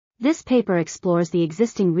This paper explores the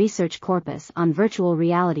existing research corpus on virtual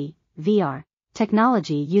reality, VR,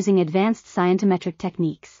 technology using advanced scientometric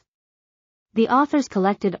techniques. The authors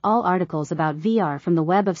collected all articles about VR from the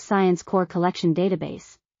Web of Science Core Collection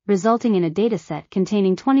database, resulting in a dataset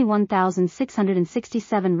containing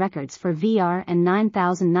 21,667 records for VR and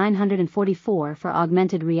 9,944 for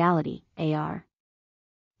augmented reality, AR.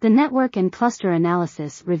 The network and cluster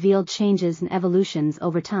analysis revealed changes and evolutions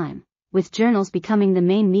over time, with journals becoming the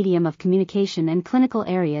main medium of communication and clinical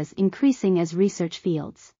areas increasing as research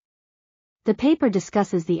fields. The paper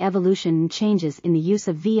discusses the evolution and changes in the use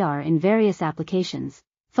of VR in various applications,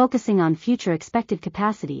 focusing on future expected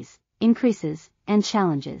capacities, increases, and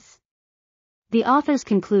challenges. The authors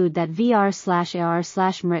conclude that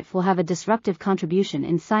VR/AR/MRIF will have a disruptive contribution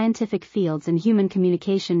in scientific fields and human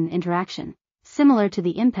communication and interaction, similar to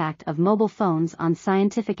the impact of mobile phones on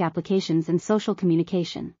scientific applications and social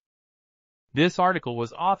communication. This article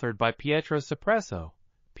was authored by Pietro Cipresso,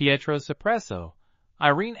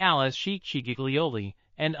 Irene Chicchi Giglioli,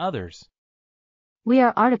 and others. We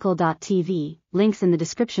are RTCLTV, links in the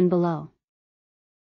description below.